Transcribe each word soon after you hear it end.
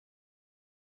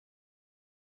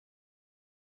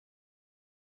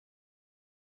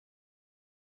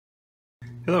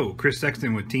Hello, Chris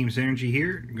Sexton with Team Synergy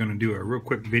here. I'm going to do a real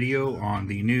quick video on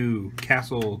the new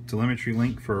Castle telemetry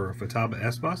link for Futaba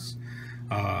S.Bus.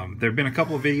 There have been a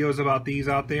couple of videos about these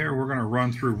out there. We're going to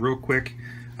run through real quick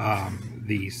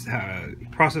the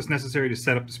process necessary to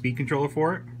set up the speed controller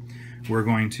for it. We're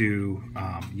going to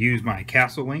use my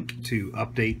Castle link to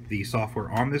update the software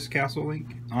on this Castle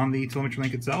link, on the telemetry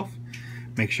link itself.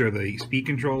 Make sure the speed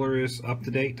controller is up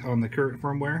to date on the current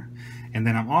firmware. And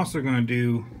then I'm also going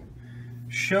to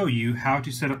show you how to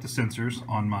set up the sensors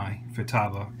on my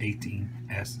Futaba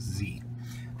 18SZ.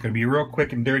 Going to be a real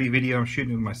quick and dirty video. I'm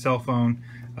shooting with my cell phone.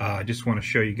 I just want to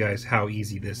show you guys how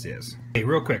easy this is. Okay,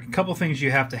 real quick, a couple things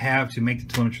you have to make the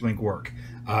telemetry link work.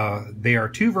 There are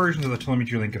two versions of the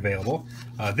telemetry link available.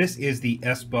 This is the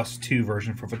S.Bus2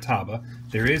 version for Futaba.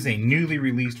 There is a newly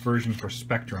released version for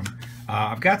Spectrum.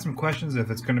 I've got some questions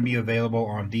if it's going to be available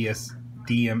on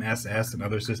DMSS and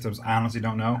other systems. I honestly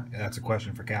don't know. That's a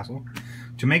question for Castle.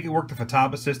 To make it work the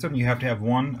Futaba system, you have to have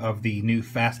one of the new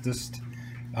fastest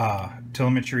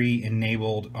telemetry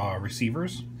enabled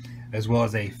receivers, as well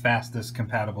as a fastest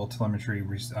compatible telemetry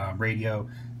radio.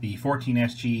 The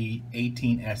 14SG,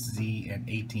 18SZ, and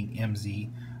 18MZ,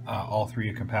 all three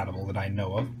are compatible that I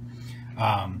know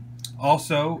of.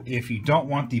 Also, if you don't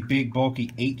want the big bulky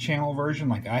 8-channel version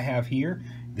like I have here,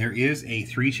 there is a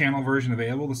 3-channel version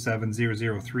available, the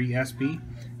 7003SB,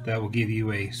 that will give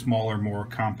you a smaller, more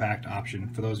compact option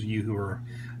for those of you who are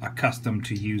accustomed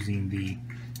to using the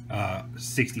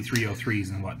 6303s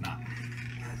and whatnot.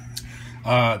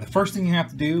 The first thing you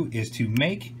have to do is to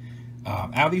make,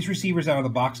 out of these receivers out of the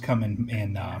box come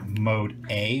in mode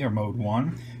A or mode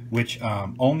 1, which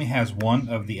only has one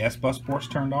of the S-Bus ports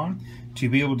turned on. To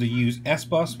be able to use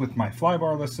S-Bus with my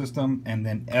flybarless system and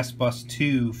then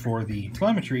S.Bus2 for the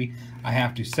telemetry, I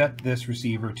have to set this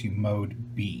receiver to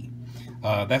mode B.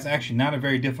 That's actually not a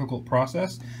very difficult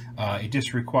process. It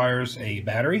just requires a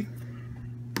battery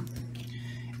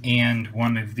and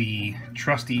one of the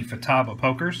trusty Futaba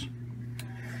pokers.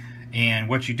 And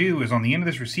what you do is on the end of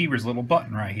this receiver is a little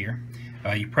button right here.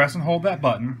 You press and hold that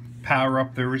button, power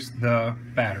up the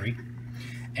battery,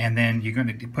 and then you're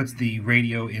going to put the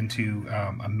radio into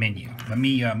a menu. Let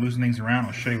me move some things around.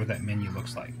 I'll show you what that menu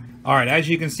looks like. All right, as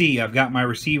you can see, I've got my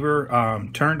receiver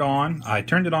turned on. I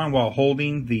turned it on while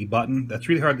holding the button. That's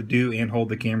really hard to do and hold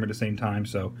the camera at the same time.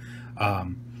 So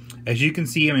as you can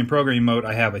see, I'm in programming mode.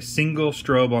 I have a single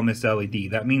strobe on this LED.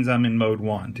 That means I'm in mode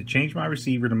 1. To change my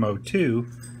receiver to mode 2,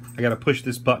 I got to push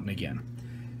this button again.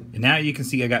 And now you can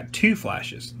see I got 2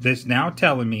 flashes. This now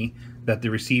telling me that the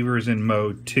receiver is in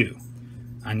mode 2.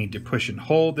 I need to push and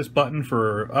hold this button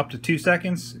for up to 2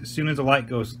 seconds. As soon as the light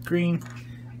goes green,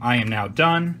 I am now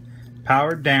done,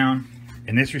 powered down,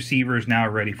 and this receiver is now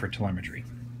ready for telemetry.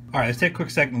 All right, let's take a quick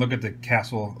second and look at the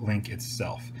Castle link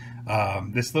itself.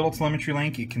 This little telemetry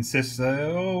link, it consists of,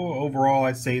 overall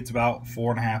I'd say it's about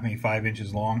 4.5, maybe 5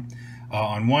 inches long.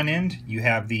 On one end, you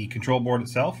have the control board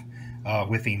itself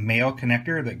with a male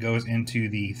connector that goes into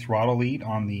the throttle lead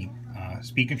on the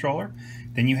speed controller.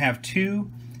 Then you have 2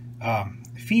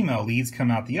 female leads come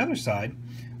out the other side.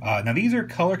 Now these are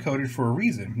color-coded for a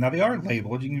reason. Now they are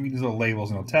labeled. You can read these little labels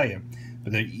and it'll tell you.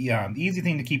 But the easy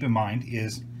thing to keep in mind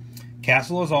is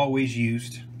Castle has always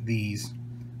used these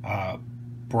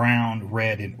brown,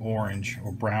 red, and orange,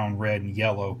 or brown, red, and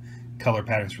yellow color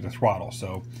patterns for the throttle.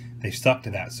 So they've stuck to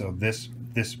that. So this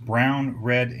brown,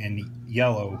 red, and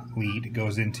yellow lead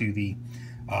goes into the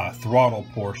throttle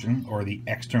portion, or the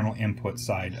external input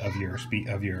side of your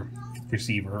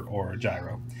receiver or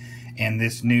gyro. And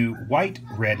this new white,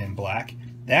 red, and black,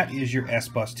 that is your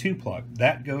S.Bus2 plug.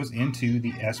 That goes into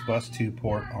the S.Bus2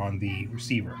 port on the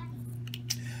receiver.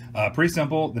 Pretty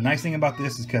simple. The nice thing about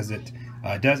this is because it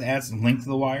does add some length to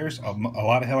the wires. A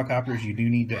lot of helicopters, you do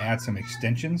need to add some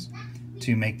extensions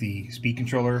to make the speed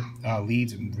controller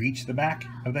leads reach the back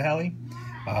of the heli.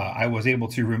 I was able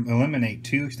to eliminate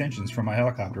 2 extensions from my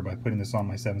helicopter by putting this on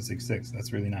my 766.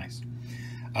 That's really nice.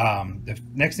 The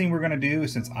next thing we're going to do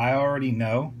is, since I already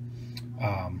know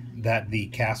that the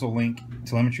Castle link,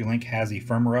 telemetry link, has a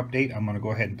firmware update, I'm going to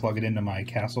go ahead and plug it into my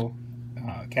Castle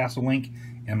link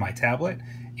and my tablet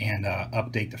and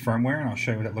update the firmware, and I'll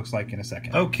show you what it looks like in a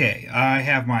second. Okay, I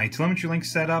have my telemetry link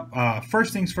set up.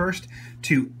 First things first,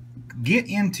 to get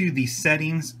into the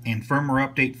settings and firmware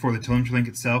update for the telemetry link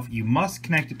itself, you must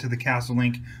connect it to the Castle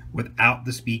link without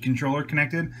the speed controller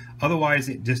connected. Otherwise,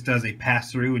 it just does a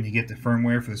pass-through when you get the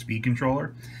firmware for the speed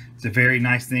controller. It's a very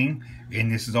nice thing,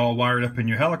 and this is all wired up in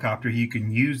your helicopter. You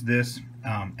can use this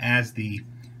as the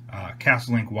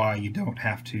CastleLink Y, you don't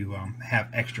have to have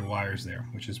extra wires there,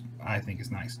 which is, I think, is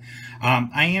nice.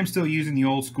 I am still using the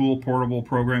old school portable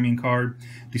programming card.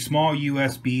 The small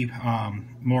USB,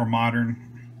 more modern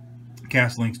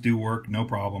CastleLinks do work, no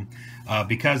problem.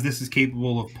 Because this is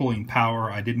capable of pulling power,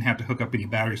 I didn't have to hook up any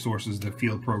battery sources. The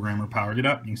field programmer powered it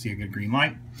up. You can see a good green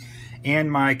light.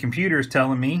 And my computer is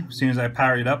telling me, as soon as I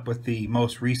powered it up with the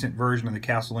most recent version of the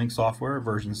CastleLink software,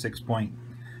 version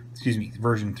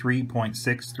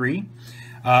 3.63,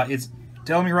 it's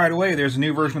telling me right away there's a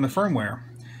new version of the firmware.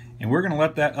 And we're going to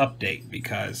let that update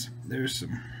because there's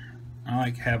some, I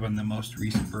like having the most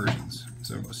recent versions.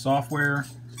 So software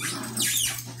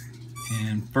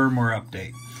and firmware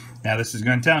update. Now this is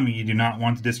going to tell me you do not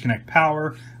want to disconnect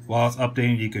power. While it's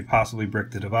updating, you could possibly brick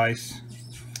the device.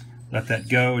 Let that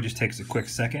go, it just takes a quick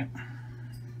second.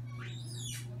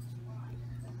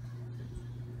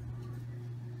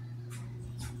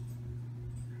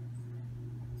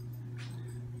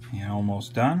 And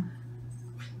almost done.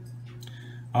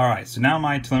 Alright, so now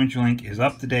my telemetry link is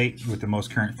up to date with the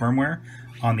most current firmware.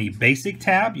 On the basic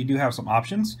tab, you do have some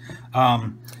options.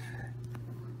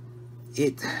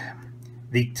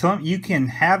 You can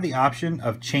have the option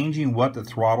of changing what the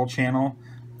throttle channel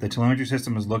the telemetry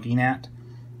system is looking at.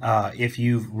 If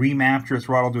you've remapped your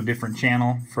throttle to a different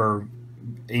channel for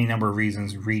any number of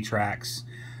reasons, retracts,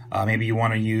 maybe you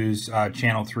want to use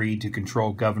channel 3 to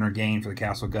control governor gain for the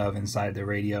Castle Gov inside the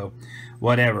radio,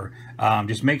 whatever.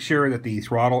 Just make sure that the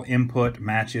throttle input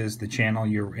matches the channel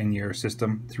you're in your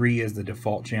system. 3 is the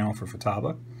default channel for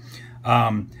Futaba.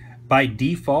 By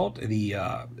default, the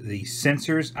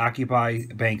sensors occupy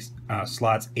banks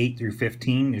slots 8 through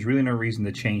 15. There's really no reason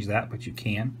to change that, but you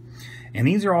can. And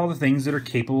these are all the things that are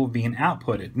capable of being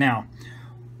outputted. Now,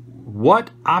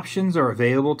 what options are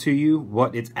available to you,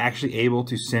 what it's actually able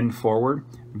to send forward,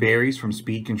 varies from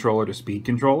speed controller to speed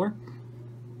controller.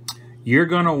 You're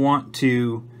going to want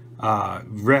to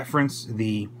reference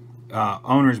the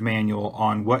owner's manual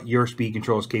on what your speed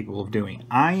controller is capable of doing.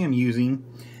 I am using,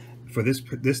 for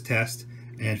this test,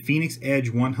 a Phoenix Edge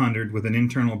 100 with an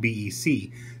internal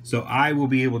BEC. So I will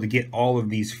be able to get all of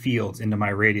these fields into my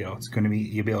radio. It's going to be,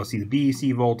 you'll be able to see the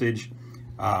BEC voltage,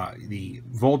 the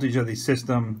voltage of the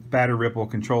system, battery ripple,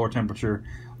 controller temperature,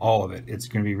 all of it. It's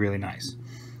going to be really nice.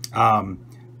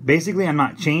 Basically, I'm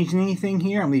not changing anything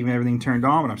here. I'm leaving everything turned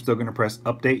on, but I'm still going to press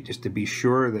update just to be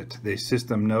sure that the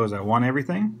system knows I want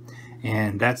everything.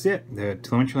 And that's it. The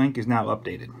telemetry link is now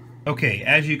updated. Okay,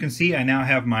 as you can see, I now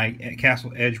have my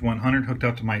Castle Edge 100 hooked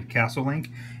up to my CastleLink,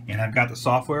 and I've got the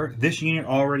software. This unit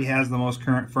already has the most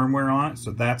current firmware on it, so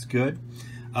that's good.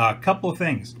 A couple of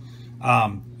things.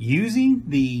 Using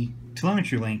the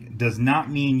telemetry link does not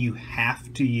mean you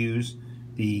have to use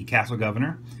the Castle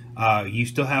Governor. You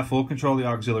still have full control of the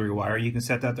auxiliary wire. You can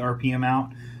set that to RPM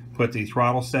out, put the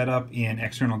throttle setup in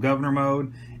external governor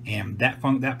mode, and that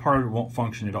part of it won't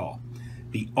function at all.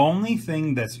 The only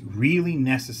thing that's really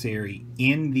necessary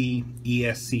in the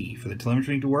ESC for the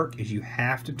telemetry link to work is you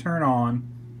have to turn on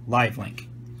Live Link.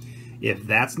 If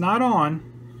that's not on,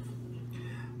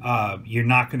 you're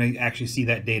not going to actually see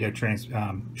that data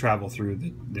travel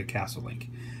through the Castle Link.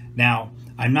 Now,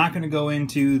 I'm not going to go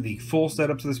into the full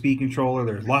setups of the speed controller.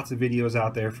 There's lots of videos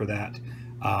out there for that.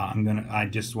 I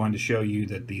just wanted to show you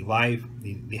that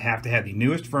they have to have the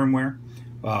newest firmware,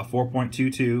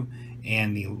 4.22,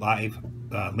 and the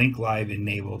Link Live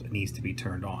enabled needs to be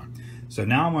turned on. So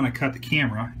now I'm going to cut the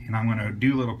camera, and I'm going to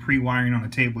do a little pre-wiring on the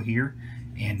table here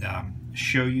and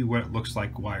show you what it looks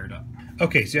like wired up.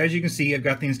 Okay, so as you can see, I've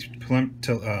got things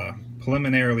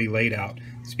preliminarily laid out.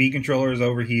 Speed controller is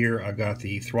over here. I've got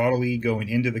the throttle lead going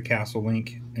into the Castle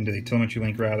Link, into the telemetry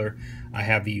link rather. I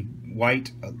have the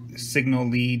white signal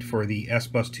lead for the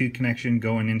S.Bus2 connection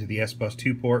going into the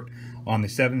S.Bus2 port on the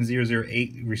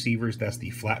 7008 receivers. That's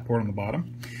the flat port on the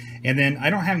bottom. And then I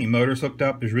don't have any motors hooked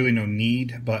up. There's really no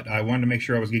need, but I wanted to make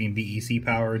sure I was getting BEC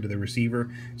power to the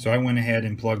receiver, so I went ahead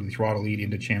and plugged the throttle lead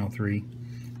into channel 3.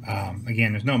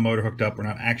 Again, there's no motor hooked up. We're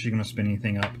not actually going to spin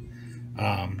anything up,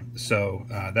 so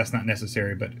that's not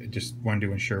necessary, but just wanted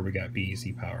to ensure we got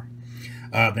BEC power.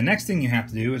 The next thing you have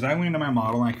to do is I went into my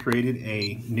model and I created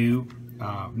a new,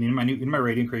 in my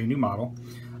radio, created a new model.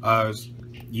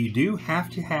 You do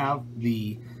have to have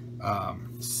the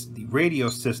radio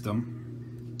system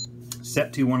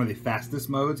set to one of the fastest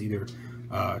modes, either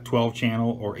 12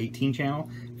 channel or 18 channel.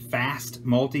 Fast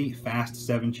multi, fast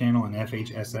 7 channel, and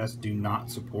FHSS do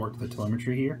not support the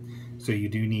telemetry here, so you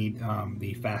do need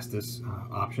the fastest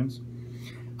options.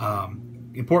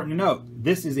 Important to note,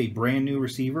 this is a brand new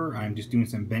receiver. I'm just doing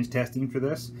some bench testing for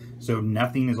this, so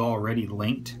nothing is already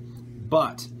linked.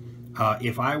 But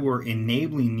if I were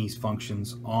enabling these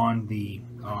functions on the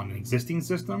on an existing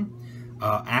system,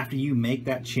 after you make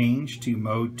that change to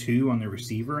mode 2 on the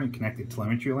receiver and connect the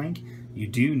telemetry link, you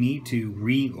do need to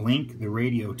re-link the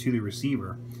radio to the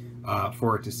receiver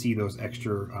for it to see those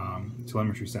extra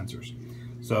telemetry sensors.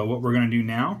 So what we're going to do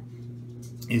now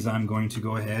is I'm going to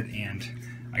go ahead and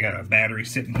I got a battery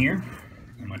sitting here.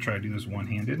 I'm going to try to do this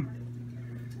one-handed.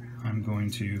 I'm going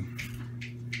to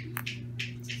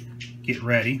get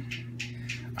ready.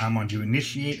 I'm going to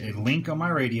initiate a link on my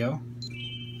radio,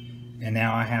 and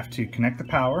now I have to connect the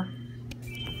power.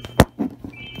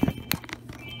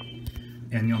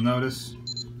 And you'll notice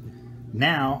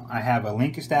now I have a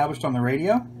link established on the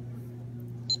radio.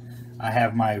 I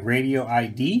have my radio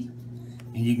ID,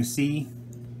 and you can see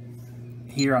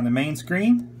here on the main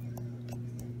screen,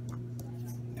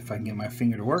 if I can get my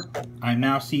finger to work, I'm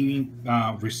now seeing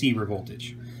receiver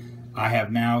voltage. I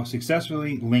have now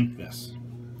successfully linked this.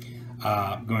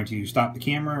 I'm going to stop the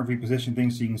camera, reposition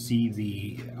things so you can see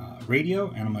the radio,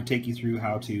 and I'm going to take you through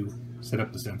how to set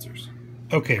up the sensors.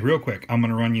 Okay, real quick, I'm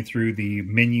going to run you through the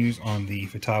menus on the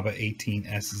Futaba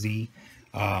 18SZ,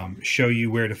 show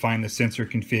you where to find the sensor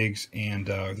configs and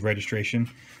the registration.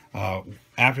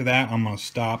 After that, I'm going to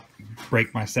stop,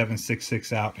 break my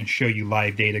 766 out, and show you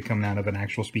live data coming out of an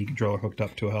actual speed controller hooked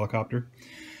up to a helicopter.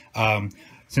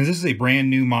 Since this is a brand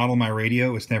new model, my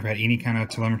radio, it's never had any kind of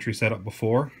telemetry setup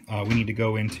before, we need to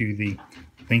go into the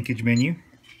linkage menu.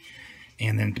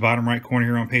 And then the bottom right corner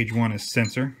here on page 1 is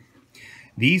sensor.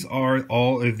 These are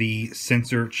all of the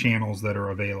sensor channels that are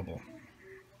available.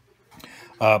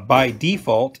 By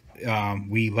default,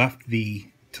 we left the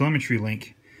telemetry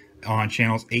link on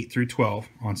channels 8 through 12,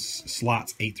 on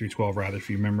slots 8 through 12 rather, if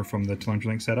you remember from the telemetry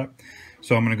link setup.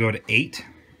 So I'm going to go to 8,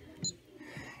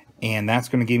 and that's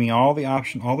going to give me all the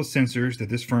sensors that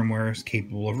this firmware is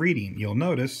capable of reading. You'll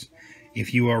notice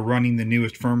if you are running the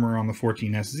newest firmware on the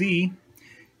 14SZ,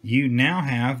 you now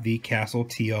have the Castle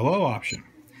TLO option.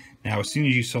 Now, as soon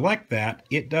as you select that,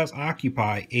 it does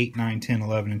occupy 8, 9, 10,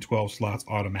 11, and 12 slots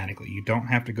automatically. You don't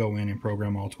have to go in and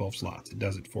program all 12 slots. It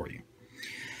does it for you.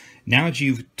 Now that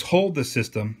you've told the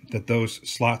system that those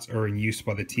slots are in use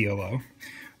by the TLO,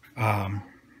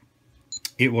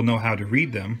 it will know how to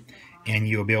read them, and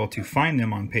you'll be able to find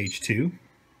them on page 2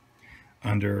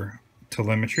 under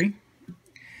telemetry.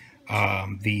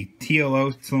 The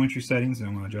TLO telemetry settings, and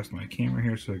I'm going to adjust my camera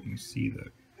here so I can see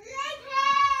the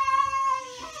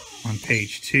on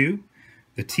page 2,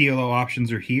 the TLO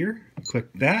options are here.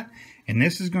 Click that, and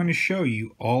this is going to show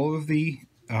you all of the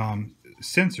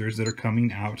sensors that are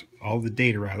coming out, all the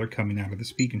data rather, coming out of the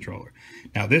speed controller.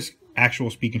 Now, this actual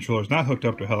speed controller is not hooked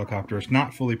up to a helicopter. It's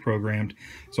not fully programmed,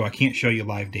 so I can't show you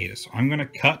live data. So I'm going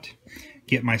to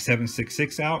get my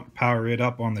 766 out, power it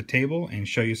up on the table, and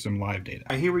show you some live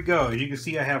data. Here we go. As you can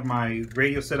see, I have my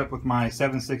radio set up with my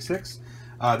 766.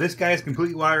 This guy is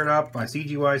completely wired up, my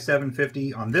CGY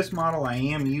 750. On this model, I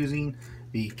am using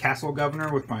the Castle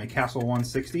governor with my Castle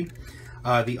 160.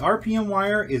 The RPM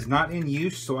wire is not in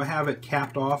use, so I have it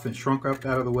capped off and shrunk up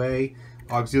out of the way.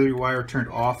 Auxiliary wire turned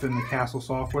off in the Castle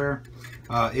software.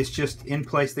 It's just in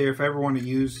place there. If I ever want to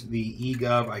use the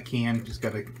eGov, I can. Just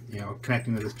got to, connect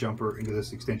into this jumper, into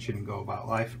this extension, and go about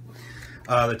life.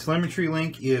 The telemetry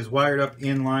link is wired up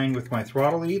in line with my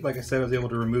throttle lead. Like I said, I was able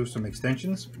to remove some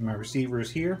extensions. My receiver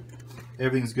is here.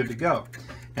 Everything's good to go.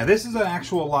 Now, this is an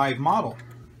actual live model.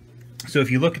 So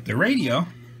if you look at the radio,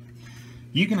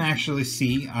 you can actually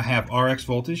see I have RX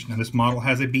voltage. Now, this model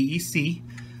has a BEC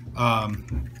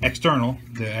external.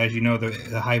 As you know,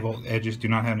 the high volt edges do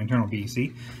not have an internal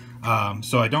BEC.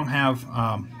 So I don't have,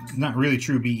 not really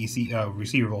true BEC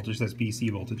receiver voltage, that's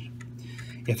BEC voltage.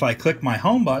 If I click my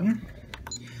home button,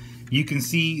 you can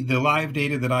see the live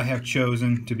data that I have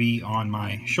chosen to be on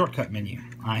my shortcut menu.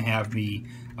 I have the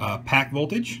pack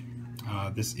voltage.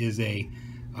 This is a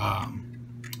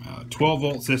 12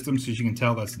 volt system, so as you can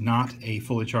tell, that's not a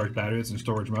fully charged battery. It's in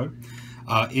storage mode.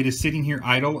 It is sitting here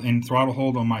idle in throttle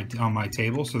hold on my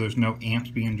table, so there's no amps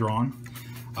being drawn.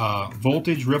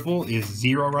 Voltage ripple is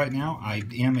 0 right now. I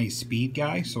am a speed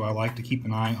guy, so I like to keep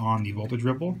an eye on the voltage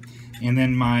ripple. And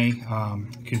then my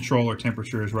controller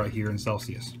temperature is right here in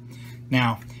Celsius.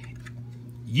 Now,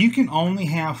 you can only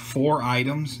have 4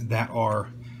 items that are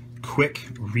quick,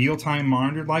 real-time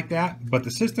monitored like that, but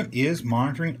the system is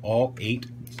monitoring all 8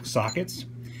 sockets.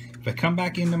 If I come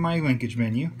back into my linkage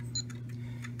menu,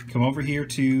 come over here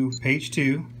to page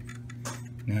 2,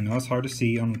 and I know it's hard to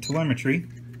see on the telemetry,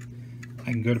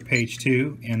 I can go to page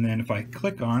 2, and then if I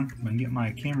click on, I can get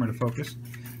my camera to focus,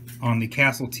 on the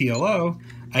Castle TLO,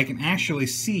 I can actually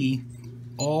see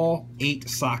all 8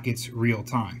 sockets real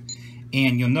time.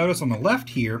 And you'll notice on the left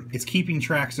here, it's keeping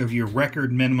tracks of your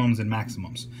record minimums and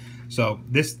maximums. So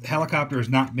this helicopter has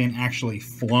not been actually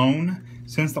flown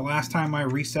since the last time I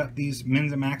reset these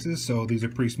mins and maxes, so these are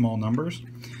pretty small numbers.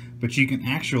 But you can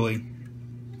actually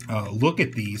look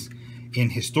at these and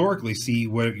historically see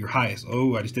what your highest.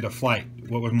 Oh, I just did a flight.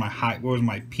 What was my high? What was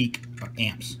my peak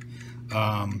amps?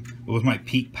 What was my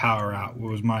peak power out? What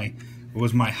was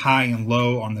my high and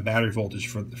low on the battery voltage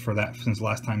for that since the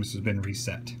last time this has been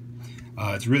reset?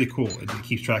 It's really cool. It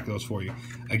keeps track of those for you.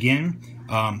 Again,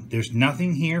 there's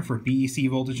nothing here for BEC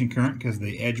voltage and current because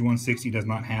the Edge 160 does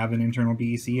not have an internal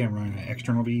BEC. I'm running an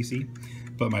external BEC.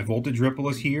 But my voltage ripple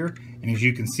is here, and as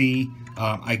you can see,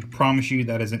 I promise you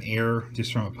that is an error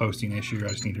just from a posting issue. I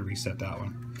just need to reset that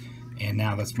one. And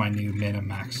now that's my new min and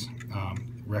max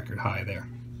record high there.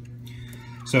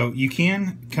 So you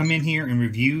can come in here and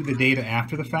review the data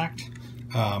after the fact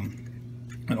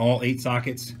on all 8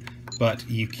 sockets, but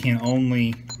you can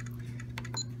only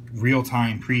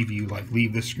real-time preview, like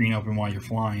leave this screen open while you're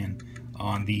flying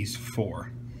on these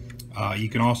 4. You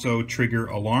can also trigger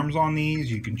alarms on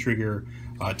these. You can trigger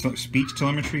speech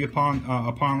telemetry upon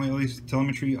these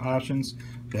telemetry options.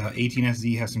 The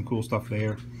 18SZ has some cool stuff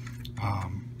there.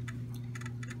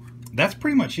 That's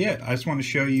pretty much it. I just want to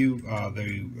show you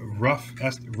the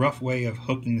rough way of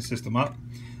hooking the system up,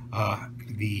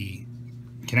 the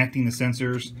connecting the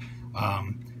sensors.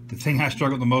 The thing I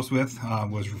struggled the most with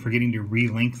was forgetting to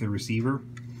relink the receiver.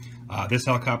 This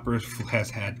helicopter has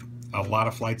had a lot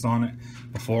of flights on it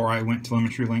before I went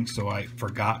telemetry link, so I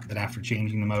forgot that after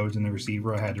changing the modes in the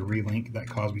receiver I had to relink. That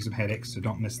caused me some headaches, so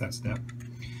don't miss that step.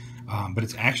 But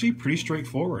it's actually pretty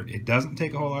straightforward. It doesn't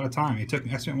take a whole lot of time.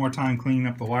 I spent more time cleaning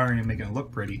up the wiring and making it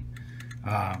look pretty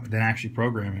than actually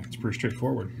programming it. It's pretty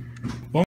straightforward. Well,